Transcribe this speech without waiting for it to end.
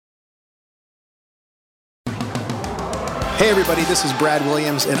Hey everybody, this is Brad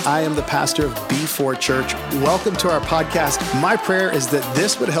Williams, and I am the pastor of B4 Church. Welcome to our podcast. My prayer is that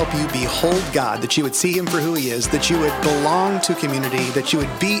this would help you behold God, that you would see Him for who He is, that you would belong to community, that you would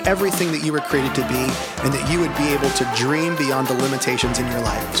be everything that you were created to be, and that you would be able to dream beyond the limitations in your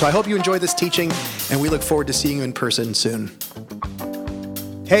life. So I hope you enjoy this teaching, and we look forward to seeing you in person soon.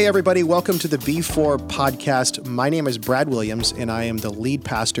 Hey everybody, welcome to the B4 podcast. My name is Brad Williams, and I am the lead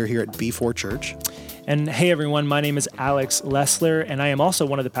pastor here at B4 Church. And hey everyone, my name is Alex Lessler, and I am also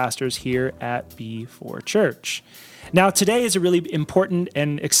one of the pastors here at B4 Church. Now, today is a really important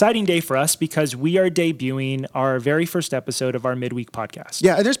and exciting day for us because we are debuting our very first episode of our midweek podcast.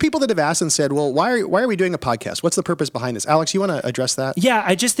 Yeah, and there's people that have asked and said, well, why are we doing a podcast? What's the purpose behind this? Alex, you want to address that? Yeah,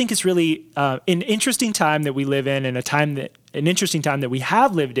 I just think it's really an interesting time that we live in, and an interesting time that we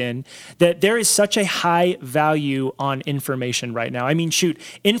have lived in, that there is such a high value on information right now. I mean,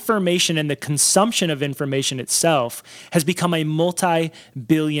 information and the consumption of information itself has become a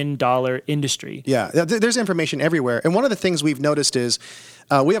multi-billion-dollar industry. Yeah, there's information everywhere. And one of the things we've noticed is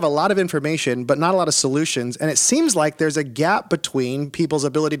we have a lot of information, but not a lot of solutions. And it seems like there's a gap between people's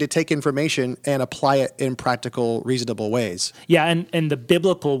ability to take information and apply it in practical, reasonable ways. Yeah, and the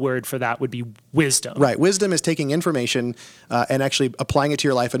biblical word for that would be wisdom. Right. Wisdom is taking information and actually applying it to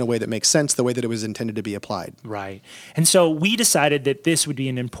your life in a way that makes sense, the way that it was intended to be applied. Right. And so we decided that this would be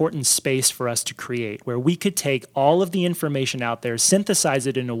an important space for us to create, where we could take all of the information out there, synthesize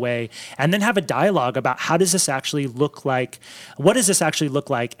it in a way, and then have a dialogue about how does this actually look like, what does this actually look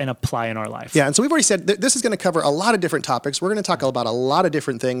like, and apply in our life. Yeah, and so we've already said this is going to cover a lot of different topics. We're going to talk about a lot of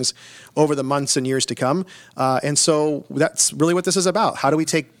different things over the months and years to come. And so that's really what this is about. How do we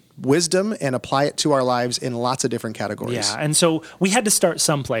take wisdom and apply it to our lives in lots of different categories? Yeah, and so we had to start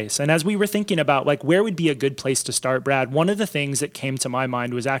someplace. And as we were thinking about where would be a good place to start, Brad, one of the things that came to my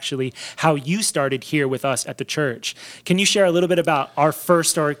mind was actually how you started here with us at the church. Can you share a little bit about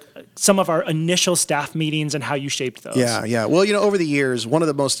some of our initial staff meetings and how you shaped those? Yeah. Well, over the years, one of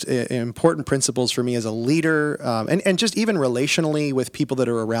the most important principles for me as a leader, and just even relationally with people that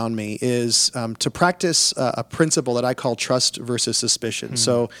are around me, is to practice a principle that I call trust versus suspicion. Mm-hmm.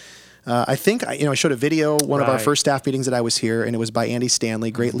 So I think I showed a video, one of our first staff meetings that I was here, and it was by Andy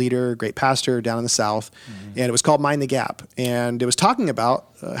Stanley, great leader, great pastor down in the South, and it was called Mind the Gap. And it was talking about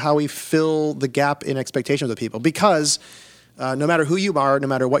how we fill the gap in expectations with people, because no matter who you are, no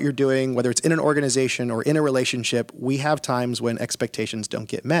matter what you're doing, whether it's in an organization or in a relationship, we have times when expectations don't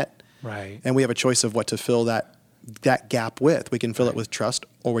get met. Right. And we have a choice of what to fill that gap with. We can fill it with trust,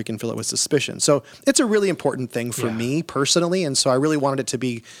 or we can fill it with suspicion. So it's a really important thing for me personally, and so I really wanted it to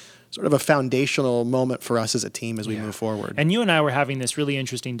be sort of a foundational moment for us as a team as we move forward. And you and I were having this really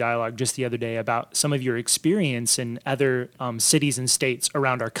interesting dialogue just the other day about some of your experience in other cities and states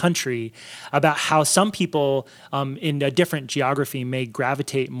around our country, about how some people in a different geography may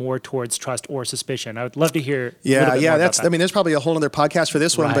gravitate more towards trust or suspicion. I would love to hear a little bit more about that. There's probably a whole other podcast for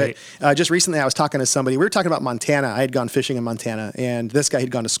this one, but just recently I was talking to somebody. We were talking about Montana. I had gone fishing in Montana, and this guy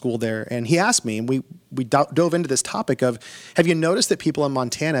had gone to school there, and he asked me, and we dove into this topic of, have you noticed that people in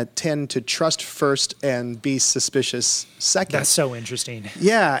Montana tend to trust first and be suspicious second? That's so interesting.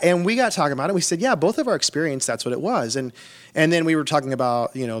 Yeah, and we got talking about it. We said, yeah, both of our experience, that's what it was. And then we were talking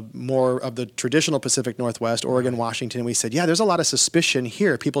about, more of the traditional Pacific Northwest, Oregon, Washington, and we said, yeah, there's a lot of suspicion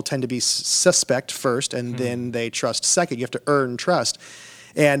here. People tend to be suspect first, and then they trust second. You have to earn trust.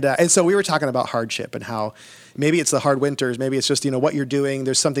 And so we were talking about hardship and how maybe it's the hard winters, maybe it's just what you're doing.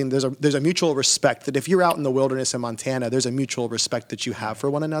 There's a mutual respect that if you're out in the wilderness in Montana, there's a mutual respect that you have for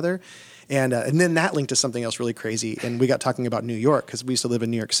one another. And then that linked to something else really crazy. And we got talking about New York, because we used to live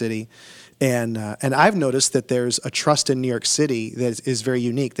in New York City. And I've noticed that there's a trust in New York City that is very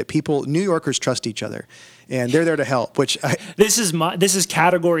unique, that New Yorkers trust each other, and they're there to help, this is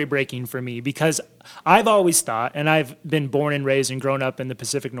category breaking for me, because I've always thought, and I've been born and raised and grown up in the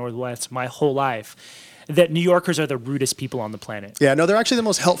Pacific Northwest my whole life, that New Yorkers are the rudest people on the planet. Yeah, no, they're actually the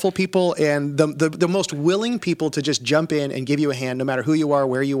most helpful people and the most willing people to just jump in and give you a hand, no matter who you are,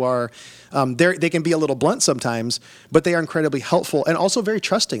 where you are. They can be a little blunt sometimes, but they are incredibly helpful and also very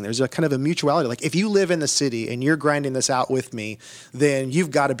trusting. There's a kind of a mutuality. Like, if you live in the city and you're grinding this out with me, then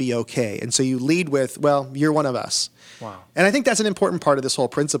you've got to be okay. And so you lead with, well, you're one of us. Wow. And I think that's an important part of this whole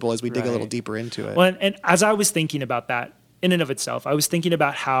principle as we dig a little deeper into it. Well, and as I was thinking about that, in and of itself, I was thinking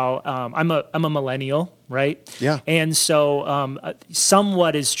about how I'm a millennial, right? Yeah. And so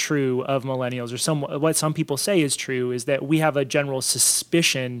somewhat is true of millennials, or what some people say is true, is that we have a general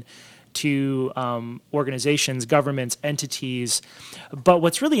suspicion to organizations, governments, entities. But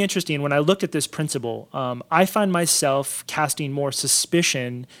what's really interesting, when I looked at this principle, I find myself casting more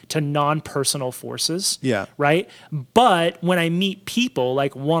suspicion to non-personal forces, right? But when I meet people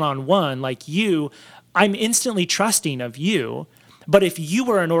like one-on-one, like you, I'm instantly trusting of you. But if you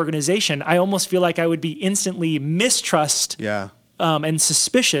were an organization, I almost feel like I would be instantly mistrust and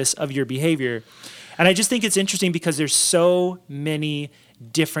suspicious of your behavior. And I just think it's interesting because there's so many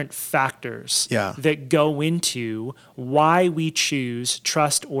different factors that go into why we choose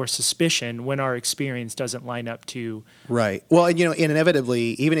trust or suspicion when our experience doesn't line up to. Right. Well, and,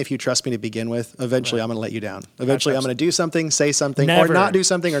 inevitably, even if you trust me to begin with, eventually I'm going to let you down. Eventually I'm going to do something, say something, or not do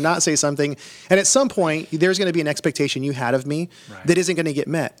something, or not say something. And at some point, there's going to be an expectation you had of me that isn't going to get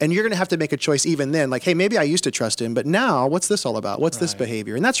met. And you're going to have to make a choice even then, like, hey, maybe I used to trust him, but now what's this all about? What's this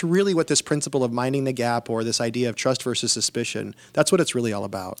behavior? And that's really what this principle of minding the gap, or this idea of trust versus suspicion, that's what it's really all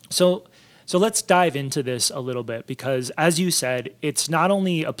about. So let's dive into this a little bit, because as you said, it's not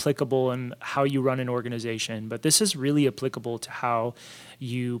only applicable in how you run an organization, but this is really applicable to how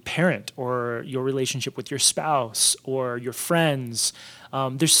you parent, or your relationship with your spouse or your friends.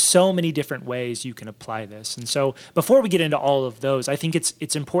 There's so many different ways you can apply this. And so before we get into all of those, I think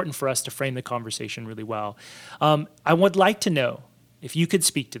it's important for us to frame the conversation really well. I would like to know, if you could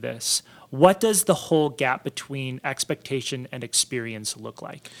speak to this, what does the whole gap between expectation and experience look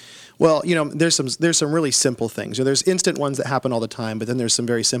like? Well, there's some really simple things. There's instant ones that happen all the time, but then there's some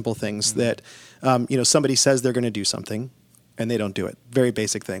very simple things that, somebody says they're going to do something and they don't do it. Very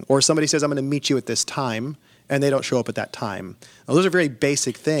basic thing. Or somebody says, I'm going to meet you at this time, and they don't show up at that time. Now, those are very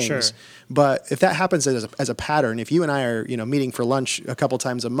basic things. Sure. But if that happens as a pattern, if you and I are meeting for lunch a couple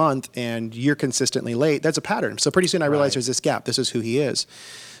times a month and you're consistently late, that's a pattern. So pretty soon I realize there's this gap. This is who he is.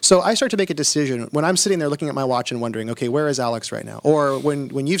 So I start to make a decision when I'm sitting there looking at my watch and wondering, okay, where is Alex right now? Or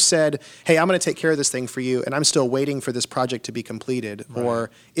when you've said, hey, I'm going to take care of this thing for you, and I'm still waiting for this project to be completed. Right. Or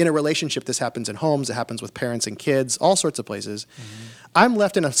in a relationship, this happens in homes, it happens with parents and kids, all sorts of places. Mm-hmm. I'm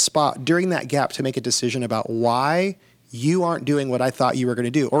left in a spot during that gap to make a decision about why you aren't doing what I thought you were going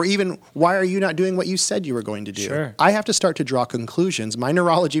to do, or even why are you not doing what you said you were going to do? Sure. I have to start to draw conclusions. My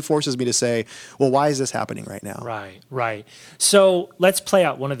neurology forces me to say, well, why is this happening right now? Right. So let's play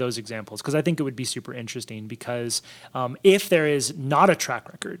out one of those examples, because I think it would be super interesting, because if there is not a track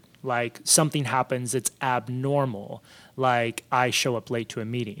record, like something happens that's abnormal, like I show up late to a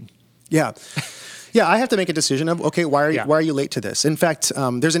meeting. Yeah, I have to make a decision of, okay, why are you late to this? In fact,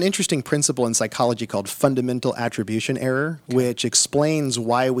 there's an interesting principle in psychology called fundamental attribution error, which explains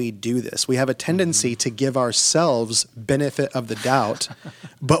why we do this. We have a tendency to give ourselves benefit of the doubt,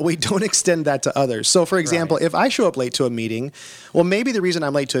 but we don't extend that to others. So, for example, if I show up late to a meeting, well, maybe the reason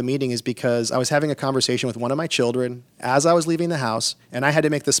I'm late to a meeting is because I was having a conversation with one of my children as I was leaving the house, and I had to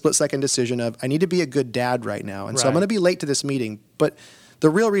make the split-second decision of, I need to be a good dad right now, and so I'm going to be late to this meeting, but the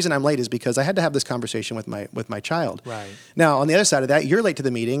real reason I'm late is because I had to have this conversation with my child. Right. Now, on the other side of that, you're late to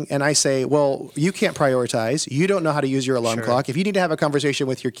the meeting, and I say, well, you can't prioritize. You don't know how to use your alarm clock. If you need to have a conversation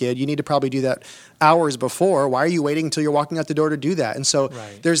with your kid, you need to probably do that hours before. Why are you waiting until you're walking out the door to do that? And so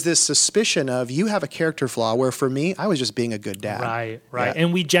there's this suspicion of you have a character flaw, where for me, I was just being a good dad. Right. Yeah.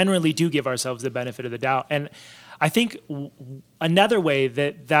 And we generally do give ourselves the benefit of the doubt. And I think another way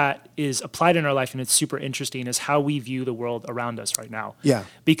that is applied in our life, and it's super interesting, is how we view the world around us right now. Yeah.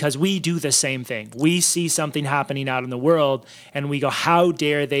 Because we do the same thing. We see something happening out in the world, and we go, how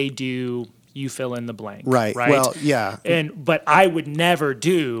dare they do, you fill in the blank. Right. Well, yeah. But I would never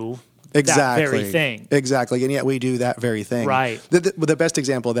do that very thing. Exactly. And yet we do that very thing. Right. The best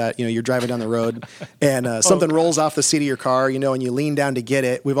example of that, you're driving down the road and something rolls off the seat of your car, and you lean down to get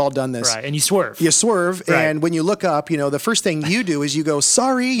it. We've all done this. Right. And you swerve. Right. And when you look up, the first thing you do is you go,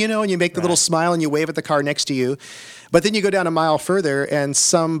 sorry, and you make the little smile and you wave at the car next to you. But then you go down a mile further and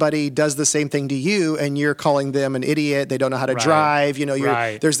somebody does the same thing to you and you're calling them an idiot. They don't know how to drive.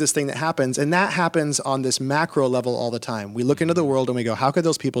 There's this thing that happens. And that happens on this macro level all the time. We look into the world and we go, how could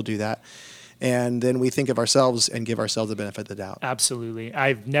those people do that? And then we think of ourselves and give ourselves the benefit of the doubt. Absolutely.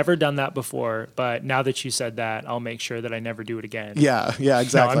 I've never done that before, but now that you said that, I'll make sure that I never do it again. Yeah,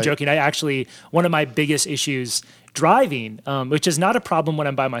 exactly. No, I'm joking. One of my biggest issues driving, which is not a problem when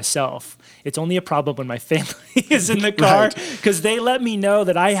I'm by myself. It's only a problem when my family is in the car, because they let me know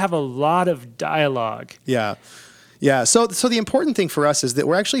that I have a lot of dialogue. Yeah. So the important thing for us is that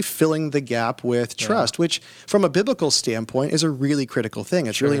we're actually filling the gap with trust, which from a biblical standpoint is a really critical thing.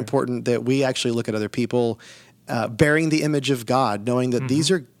 It's really important that we actually look at other people bearing the image of God, knowing that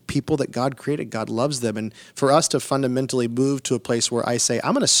these are people that God created. God loves them. And for us to fundamentally move to a place where I say,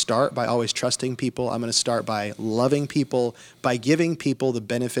 I'm going to start by always trusting people. I'm going to start by loving people, by giving people the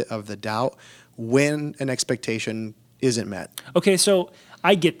benefit of the doubt when an expectation isn't met. Okay, so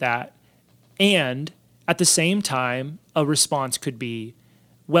I get that. And at the same time, a response could be,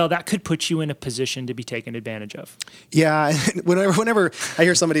 well, that could put you in a position to be taken advantage of. Yeah, whenever I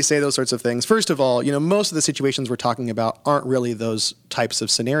hear somebody say those sorts of things, first of all, most of the situations we're talking about aren't really those types of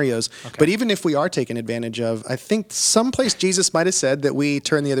scenarios. Okay. But even if we are taken advantage of, I think someplace Jesus might have said that we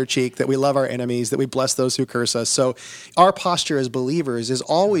turn the other cheek, that we love our enemies, that we bless those who curse us. So our posture as believers is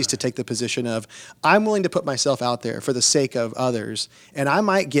always to take the position of, I'm willing to put myself out there for the sake of others, and I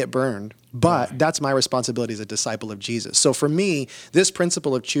might get burned. But that's my responsibility as a disciple of Jesus. So for me, this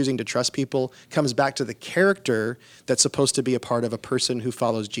principle of choosing to trust people comes back to the character that's supposed to be a part of a person who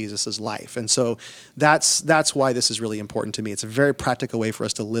follows Jesus' life. And so that's why this is really important to me. It's a very practical way for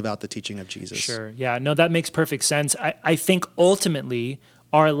us to live out the teaching of Jesus. Sure. Yeah, no, that makes perfect sense. I think ultimately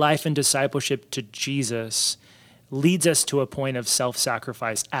our life and discipleship to Jesus leads us to a point of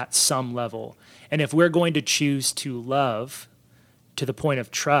self-sacrifice at some level. And if we're going to choose to love to the point of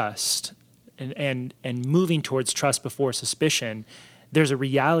trust, and moving towards trust before suspicion, there's a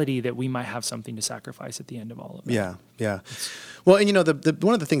reality that we might have something to sacrifice at the end of all of that. Yeah. Well, and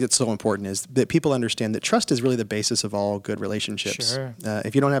one of the things that's so important is that people understand that trust is really the basis of all good relationships. Sure.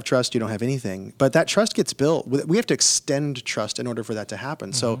 If you don't have trust, you don't have anything. But that trust gets built. We have to extend trust in order for that to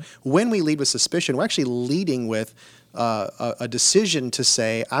happen. Mm-hmm. So when we lead with suspicion, we're actually leading with a decision to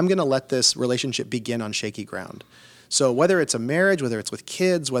say, I'm going to let this relationship begin on shaky ground. So whether it's a marriage, whether it's with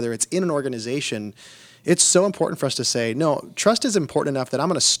kids, whether it's in an organization, it's so important for us to say, no, trust is important enough that I'm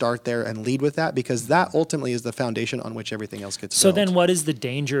going to start there and lead with that, because that ultimately is the foundation on which everything else gets built. So then what is the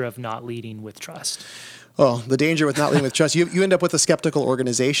danger of not leading with trust? Well, the danger with not leading with trust, you end up with a skeptical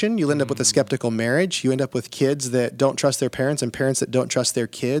organization. You end up with a skeptical marriage. You end up with kids that don't trust their parents and parents that don't trust their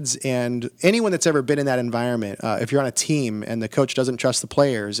kids. And anyone that's ever been in that environment, if you're on a team and the coach doesn't trust the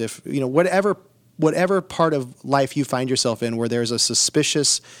players, if, whatever part of life you find yourself in where there's a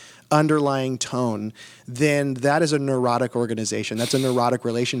suspicious underlying tone, then that is a neurotic organization. That's a neurotic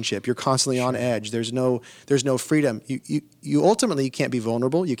relationship. You're constantly on edge. There's no freedom. You ultimately, you can't be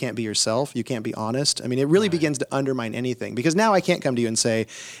vulnerable. You can't be yourself. You can't be honest. I mean, it really begins to undermine anything, because now I can't come to you and say,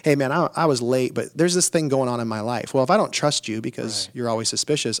 hey man, I was late, but there's this thing going on in my life. Well, if I don't trust you because you're always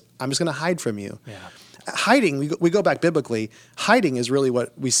suspicious, I'm just going to hide from you. Yeah. Hiding, we go back biblically, hiding is really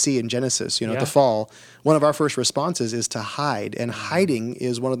what we see in Genesis. At the fall, one of our first responses is to hide, and hiding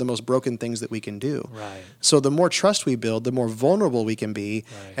is one of the most broken things that we can do. Right. So the more trust we build, the more vulnerable we can be,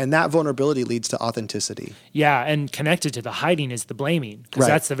 and that vulnerability leads to authenticity. Yeah, and connected to the hiding is the blaming, because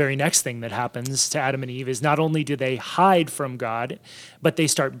that's the very next thing that happens to Adam and Eve, is not only do they hide from God, but they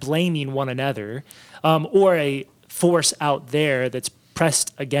start blaming one another, or a force out there that's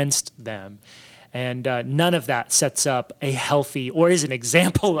pressed against them. And none of that sets up a healthy, or is an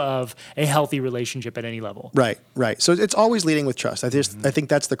example of a healthy relationship at any level. Right. So it's always leading with trust. I think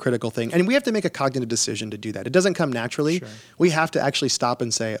that's the critical thing. And we have to make a cognitive decision to do that. It doesn't come naturally. Sure. We have to actually stop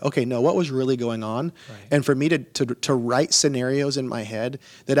and say, okay, no, what was really going on? Right. And for me to write scenarios in my head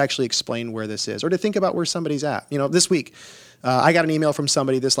that actually explain where this is, or to think about where somebody's at. This week, I got an email from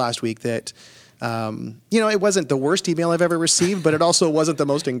somebody this last week that, it wasn't the worst email I've ever received, but it also wasn't the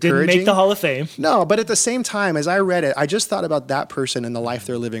most encouraging. Didn't make the Hall of Fame. No, but at the same time, as I read it, I just thought about that person and the life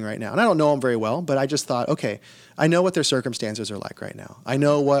they're living right now. And I don't know them very well, but I just thought, okay, I know what their circumstances are like right now. I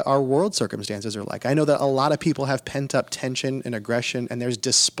know what our world circumstances are like. I know that a lot of people have pent up tension and aggression, and there's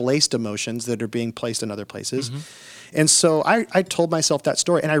displaced emotions that are being placed in other places. Mm-hmm. And so I told myself that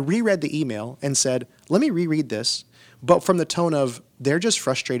story, and I reread the email and said, let me reread this, but from the tone of, they're just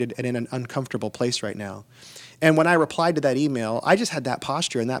frustrated and in an uncomfortable place right now. And when I replied to that email, I just had that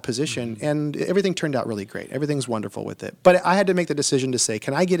posture and that position, and everything turned out really great. Everything's wonderful with it. But I had to make the decision to say,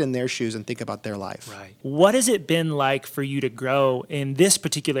 can I get in their shoes and think about their life? Right. What has it been like for you to grow in this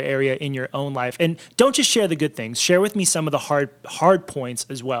particular area in your own life? And don't just share the good things. Share with me some of the hard points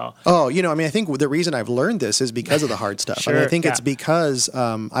as well. Oh, I think the reason I've learned this is because of the hard stuff. Sure, I think it's because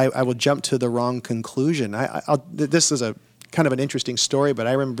I will jump to the wrong conclusion. This is a kind of an interesting story, but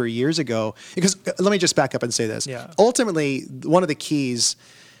I remember years ago, because let me just back up and say this. Yeah. Ultimately, one of the keys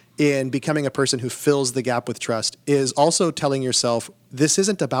in becoming a person who fills the gap with trust is also telling yourself, this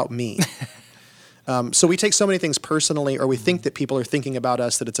isn't about me. So we take so many things personally, or we think that people are thinking about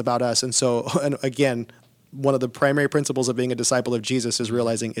us, that it's about us. And so, and again, one of the primary principles of being a disciple of Jesus is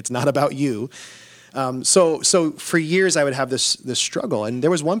realizing it's not about you. So for years I would have this struggle. And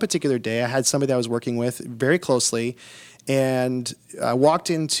there was one particular day I had somebody that I was working with very closely, And I walked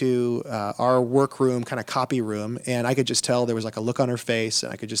into our workroom, kind of copy room, and I could just tell there was like a look on her face,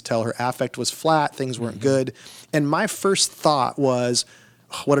 and I could just tell her affect was flat, things weren't good. And my first thought was,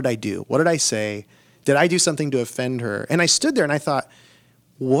 what did I do? What did I say? Did I do something to offend her? And I stood there and I thought,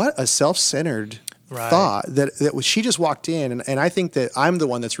 what a self-centered thought that she just walked in. And I think that I'm the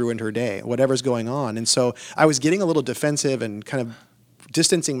one that's ruined her day, whatever's going on. And so I was getting a little defensive and kind of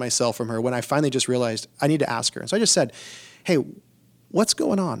distancing myself from her when I finally just realized I need to ask her. And so I just said, hey, what's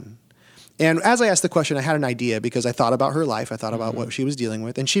going on? And as I asked the question, I had an idea because I thought about her life. I thought about what she was dealing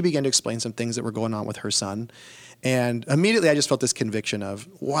with. And she began to explain some things that were going on with her son. And immediately I just felt this conviction of,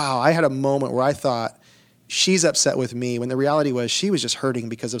 wow, I had a moment where I thought she's upset with me when the reality was she was just hurting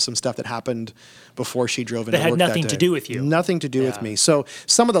because of some stuff that happened before she drove into work that day. That had nothing to do with you. Nothing to do with me. So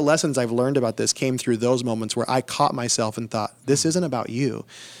some of the lessons I've learned about this came through those moments where I caught myself and thought, this isn't about you.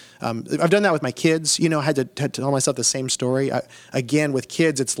 I've done that with my kids. You know, I had to tell myself the same story. Again, with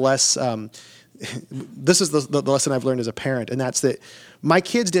kids, it's less... this is the lesson I've learned as a parent, and that's that my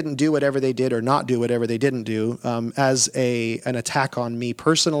kids didn't do whatever they did or not do whatever they didn't do as an attack on me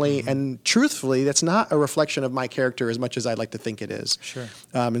personally. And truthfully, that's not a reflection of my character as much as I'd like to think it is. Sure.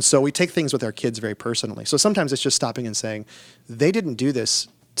 And so we take things with our kids very personally. So sometimes it's just stopping and saying, they didn't do this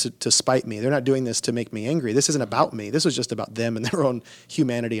to spite me. They're not doing this to make me angry. This isn't about me. This was just about them and their own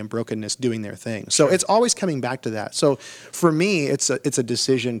humanity and brokenness doing their thing. So it's always coming back to that. So for me, it's a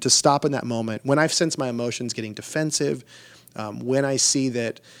decision to stop in that moment. When I've sensed my emotions getting defensive, when I see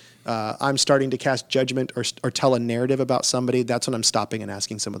that I'm starting to cast judgment or tell a narrative about somebody, that's when I'm stopping and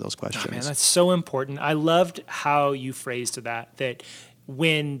asking some of those questions. Oh, man, that's so important. I loved how you phrased that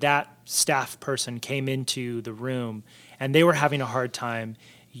when that staff person came into the room and they were having a hard time,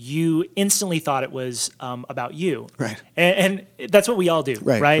 you instantly thought it was about you. Right. And that's what we all do,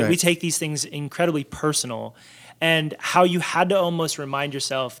 right? Right. We take these things incredibly personal. And how you had to almost remind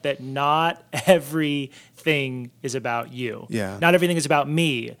yourself that not everything is about you. Yeah. Not everything is about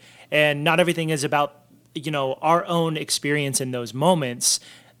me. And not everything is about, our own experience in those moments.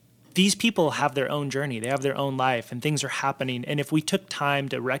 These people have their own journey. They have their own life, and things are happening. And if we took time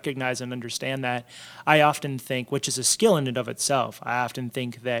to recognize and understand that, I often think, which is a skill in and of itself, I often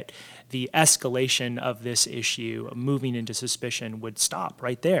think that the escalation of this issue, moving into suspicion, would stop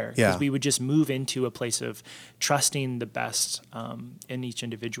right there. Because we would just move into a place of trusting the best in each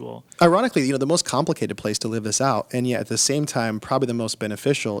individual. Ironically, the most complicated place to live this out, and yet at the same time, probably the most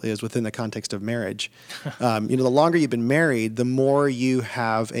beneficial, is within the context of marriage. The longer you've been married, the more you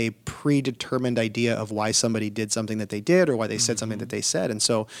have a predetermined idea of why somebody did something that they did or why they said something that they said. And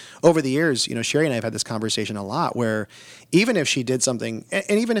so over the years, Sherry and I have had this conversation a lot where even if she did something,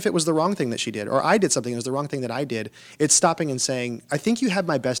 and even if it was the wrong thing that she did, or I did something, it was the wrong thing that I did, it's stopping and saying, I think you have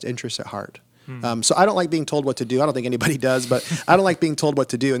my best interests at heart. So I don't like being told what to do. I don't think anybody does, but I don't like being told what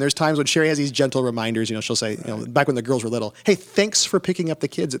to do. And there's times when Sherry has these gentle reminders. She'll say, back when the girls were little, hey, thanks for picking up the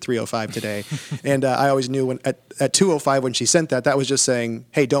kids at 3:05 today. And I always knew when at 2:05 when she sent that was just saying,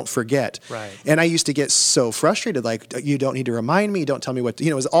 hey, don't forget. Right. And I used to get so frustrated, like, you don't need to remind me, don't tell me what to,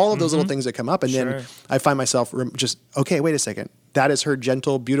 it was all of those little things that come up. And then I find myself just, okay, wait a second. That is her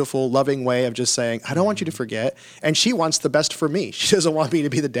gentle, beautiful, loving way of just saying, I don't want you to forget. And she wants the best for me. She doesn't want me to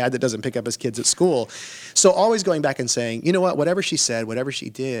be the dad that doesn't pick up his kids at school. So always going back and saying, you know what, whatever she said, whatever she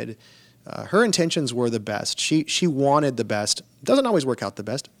did, her intentions were the best. She wanted the best. Doesn't always work out the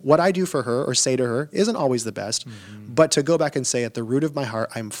best. What I do for her or say to her isn't always the best. But to go back and say at the root of my heart,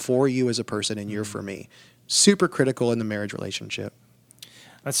 I'm for you as a person and you're for me. Super critical in the marriage relationship.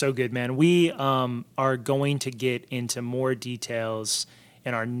 That's so good, man. We are going to get into more details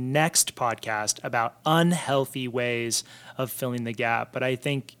in our next podcast about unhealthy ways of filling the gap. But I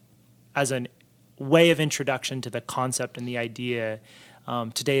think as a way of introduction to the concept and the idea,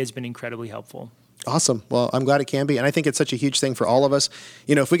 today has been incredibly helpful. Awesome. Well, I'm glad it can be. And I think it's such a huge thing for all of us.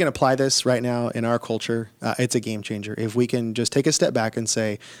 If we can apply this right now in our culture, it's a game changer. If we can just take a step back and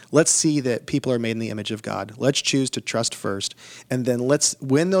say, let's see that people are made in the image of God. Let's choose to trust first. And then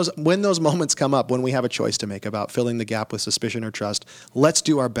when those moments come up, when we have a choice to make about filling the gap with suspicion or trust, let's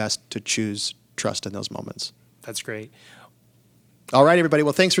do our best to choose trust in those moments. That's great. All right, everybody.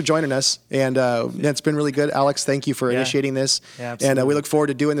 Well, thanks for joining us. And it's been really good. Alex, thank you for initiating this. Yeah, and we look forward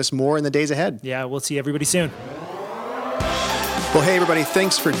to doing this more in the days ahead. Yeah, we'll see everybody soon. Well, hey, everybody.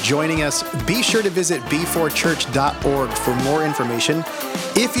 Thanks for joining us. Be sure to visit b4church.org for more information.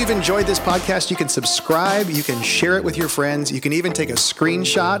 If you've enjoyed this podcast, you can subscribe. You can share it with your friends. You can even take a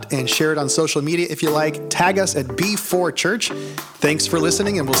screenshot and share it on social media if you like. Tag us at B4Church. Thanks for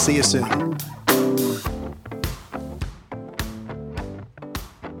listening, and we'll see you soon.